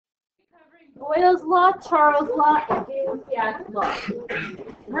Boyles Law, Charles Law, and Boyles Law.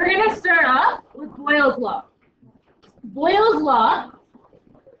 We're going to start off with Boyles Law. Boyles Law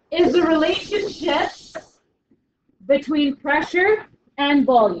is the relationship between pressure and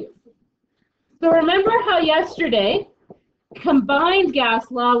volume. So remember how yesterday combined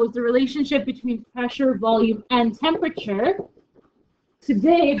gas law was the relationship between pressure, volume, and temperature.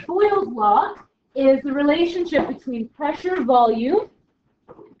 Today, Boyles Law is the relationship between pressure, volume,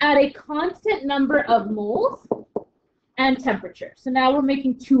 at a constant number of moles and temperature. So now we're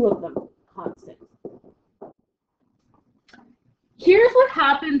making two of them constant. Here's what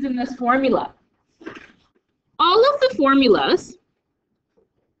happens in this formula. All of the formulas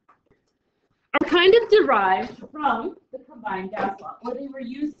are kind of derived from the combined gas law, or they were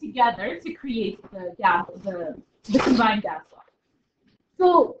used together to create the combined gas law.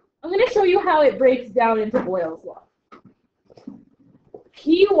 So I'm going to show you how it breaks down into Boyles Law.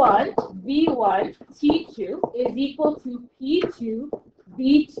 P1, V1, T2 is equal to P2,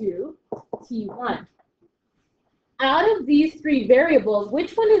 V2, T1. Out of these three variables,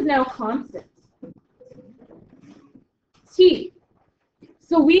 which one is now constant? T.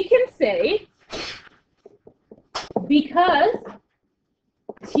 So we can say, because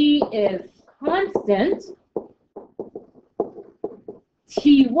T is constant,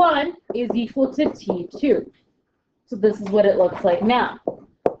 T1 is equal to T2. So this is what it looks like now.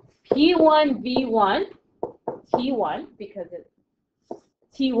 P1, V1, T1, because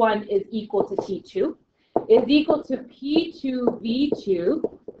T1 is equal to T2, is equal to P2, V2,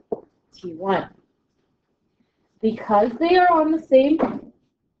 T1. Because they are on the same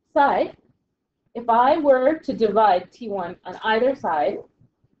side, if I were to divide T1 on either side,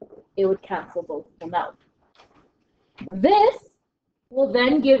 it would cancel both of them out. This will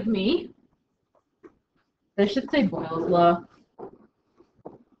then give me, I should say Boyles Law.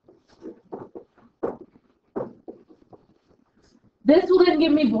 This will then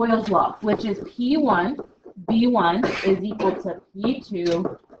give me Boyles Law, which is P1, V1 is equal to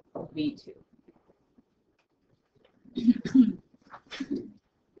P2, V2.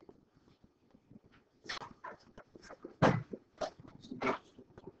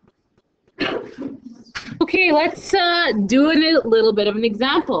 Okay, let's do a little bit of an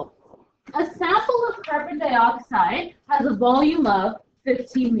example. A sample of carbon dioxide has a volume of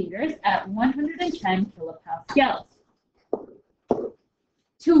 15 liters at 110 kilopascals.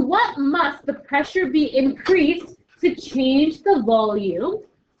 To what must the pressure be increased to change the volume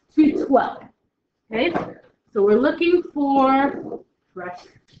to 12? Okay, so we're looking for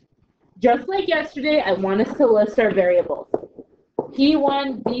pressure. Just like yesterday, I want us to list our variables.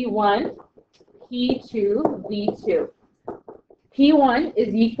 P1, V1, P2, V2. P1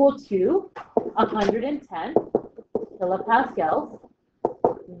 is equal to 110 kilopascals.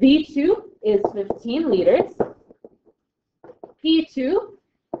 V2 is 15 liters. P2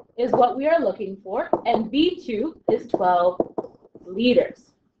 is what we are looking for, and V2 is 12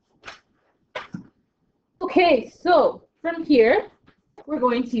 liters. Okay, so from here, we're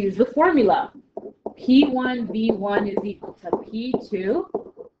going to use the formula. P1, V1 is equal to P2,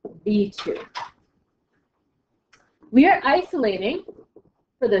 V2. We are isolating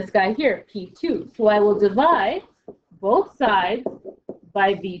for this guy here, P2. So I will divide both sides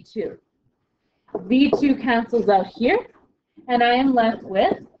by V2. V2 cancels out here, and I am left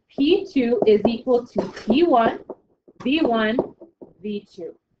with P2 is equal to P1, V1,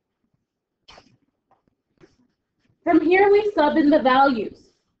 V2. From here, we sub in the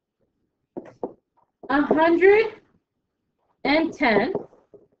values. 110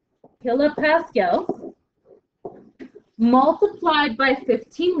 kilopascals multiplied by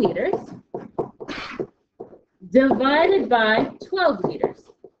 15 liters divided by 12 liters.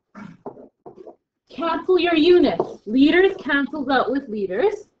 Cancel your units. Liters cancels out with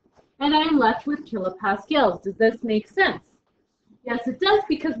liters, and I'm left with kilopascals. Does this make sense? Yes, it does,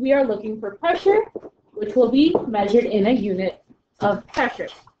 because we are looking for pressure, which will be measured in a unit of pressure.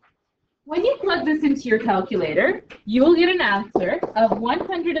 When you plug this into your calculator, you will get an answer of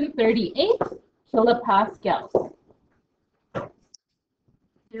 138 kilopascals.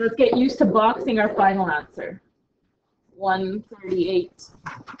 Okay, let's get used to boxing our final answer. 138.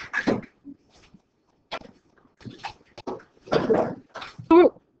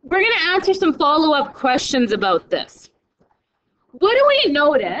 We're going to answer some follow-up questions about this. What do we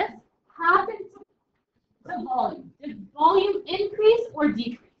notice happened to volume? Did volume increase or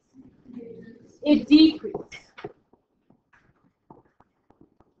decrease? It decreased.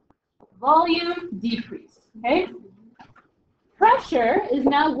 Volume decreased, okay? Pressure is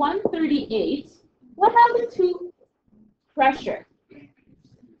now 138. What happened to pressure?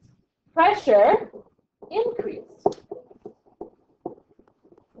 pressure increased.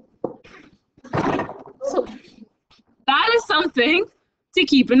 So that is something to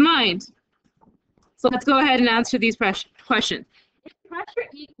keep in mind. So let's go ahead and answer these questions. If pressure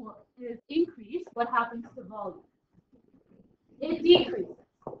is increased, what happens to volume? It decreases.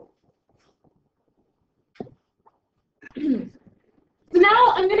 So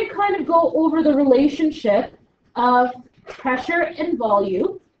now I'm going to kind of go over the relationship of pressure and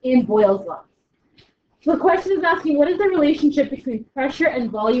volume in Boyle's law. So the question is asking, what is the relationship between pressure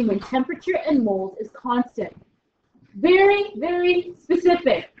and volume when temperature and moles is constant? Very, very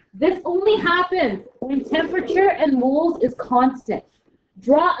specific. This only happens when temperature and moles is constant.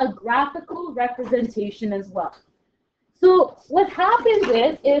 Draw a graphical representation as well. So what happens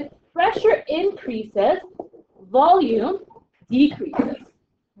is, if pressure increases, volume decreases,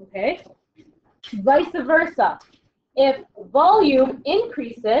 okay? Vice versa. If volume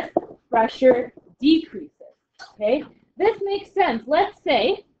increases, pressure decreases, okay? This makes sense. Let's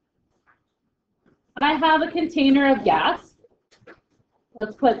say I have a container of gas.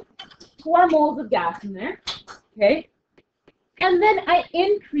 Let's put 4 moles of gas in there, okay? And then I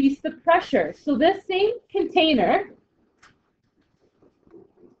increase the pressure. So this same container,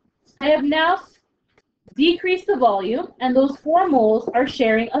 I have now decreased the volume, and those 4 moles are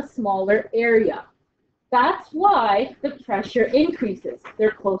sharing a smaller area. That's why the pressure increases.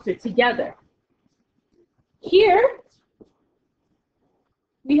 They're closer together. Here,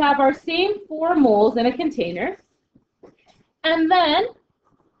 we have our same 4 moles in a container, and then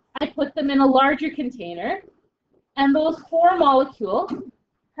I put them in a larger container, and those 4 molecules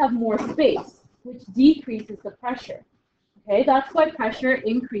have more space, which decreases the pressure. Okay, that's why pressure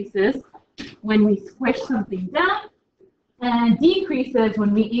increases when we squish something down, and decreases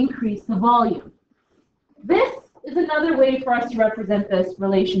when we increase the volume. This is another way for us to represent this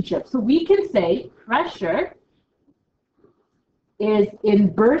relationship. So we can say pressure is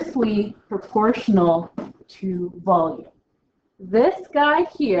inversely proportional to volume. This guy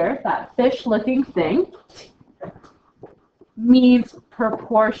here, that fish-looking thing, means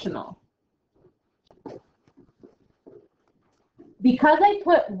proportional. Because I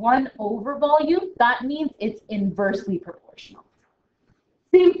put 1 over volume, that means it's inversely proportional.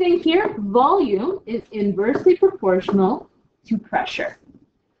 Same thing here, volume is inversely proportional to pressure.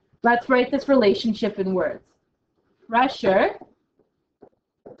 Let's write this relationship in words. Pressure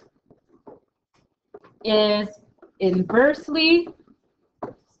is inversely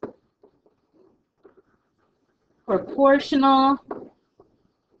proportional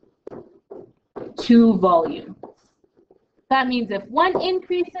to volume. That means if one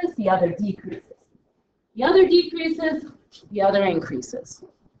increases, the other decreases. The other decreases, the other increases.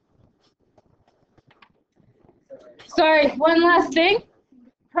 Sorry, one last thing.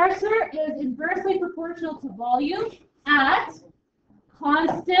 Pressure is inversely proportional to volume at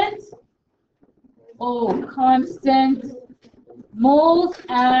constant moles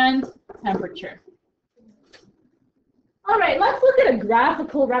and temperature. All right, let's look at a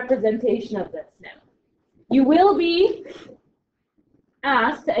graphical representation of this now. You will be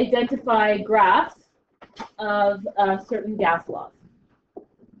asked to identify graphs of certain gas laws.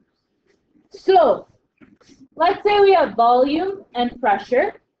 So, let's say we have volume and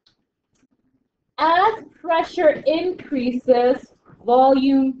pressure. As pressure increases,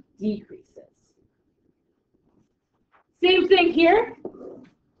 volume decreases. Same thing here.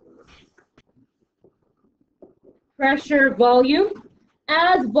 Pressure, volume.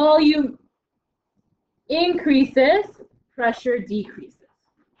 As volume increases, pressure decreases.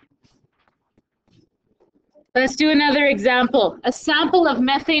 Let's do another example. A sample of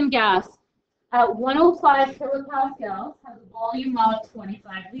methane gas at 105 kilopascals has a volume of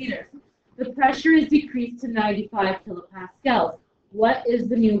 25 liters. The pressure is decreased to 95 kilopascals. What is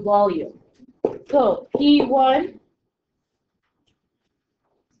the new volume? So P1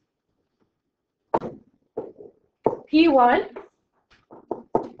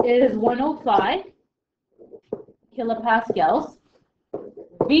 is 105 kilopascals.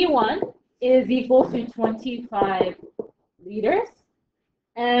 V1 is equal to 25 liters.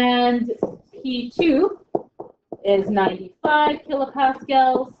 And P2 is 95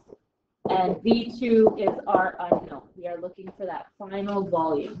 kilopascals. And V2 is our unknown. We are looking for that final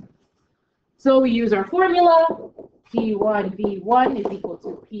volume. So we use our formula. P1 V1 is equal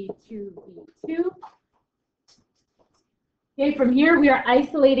to P2 V2. Okay, from here we are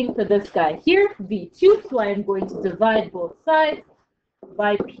isolating for this guy here, V2, so I am going to divide both sides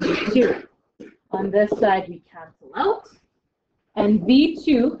by P2. On this side we cancel out, and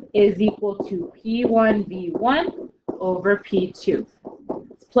V2 is equal to P1 V1 over P2.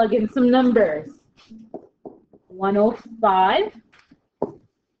 plug in some numbers. 105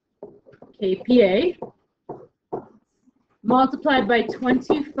 kPa multiplied by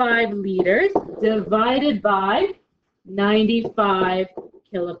 25 liters divided by 95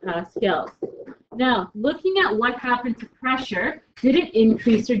 kilopascals. Now, looking at what happened to pressure, did it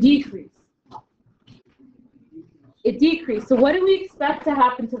increase or decrease? It decreased. So what do we expect to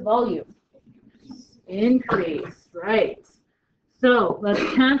happen to volume? Increase, right. So let's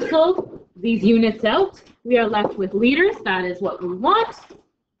cancel these units out. We are left with liters. That is what we want.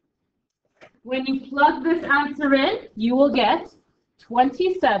 When you plug this answer in, you will get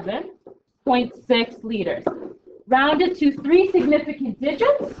 27.6 liters. Round it to 3 significant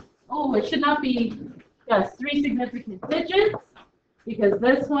digits. Oh, it should not be just 3 significant digits because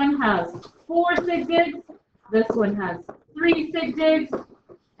this one has 4 sig digs, this one has 3 sig digs,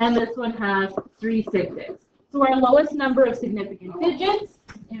 and this one has 3 sig digs. So our lowest number of significant digits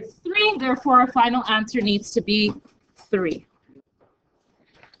is 3, therefore our final answer needs to be 3.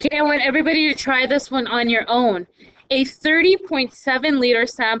 Okay, I want everybody to try this one on your own. A 30.7 liter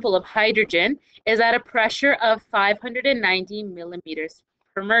sample of hydrogen is at a pressure of 590 millimeters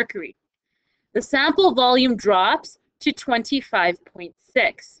per mercury. The sample volume drops to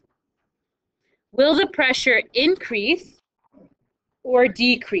 25.6. Will the pressure increase or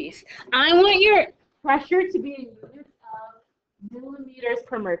decrease? I want your pressure to be in units of millimeters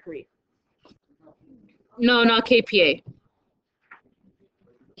per mercury. No, not kPa.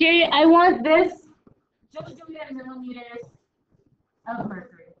 Okay, I want this, just do it in millimeters of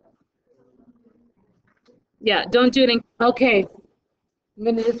mercury. Yeah, don't do it in, okay. I'm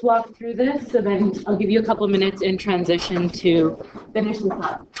going to just walk through this, so then I'll give you a couple minutes in transition to finish this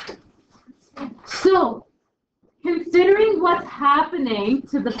up. So, considering what's happening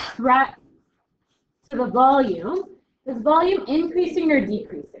to the volume, is volume increasing or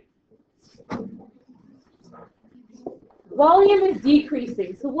decreasing? Volume is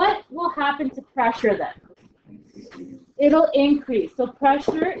decreasing. So what will happen to pressure then? It'll increase. So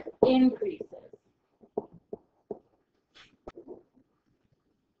pressure increases.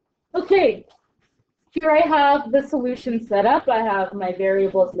 Okay, here I have the solution set up. I have my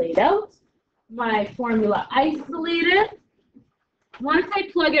variables laid out, my formula isolated. Once I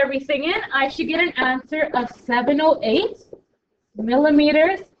plug everything in, I should get an answer of 708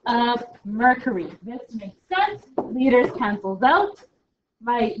 millimeters of mercury. This makes sense. Liters cancels out.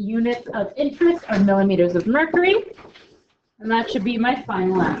 My units of interest are millimeters of mercury. And that should be my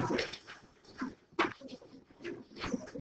final answer.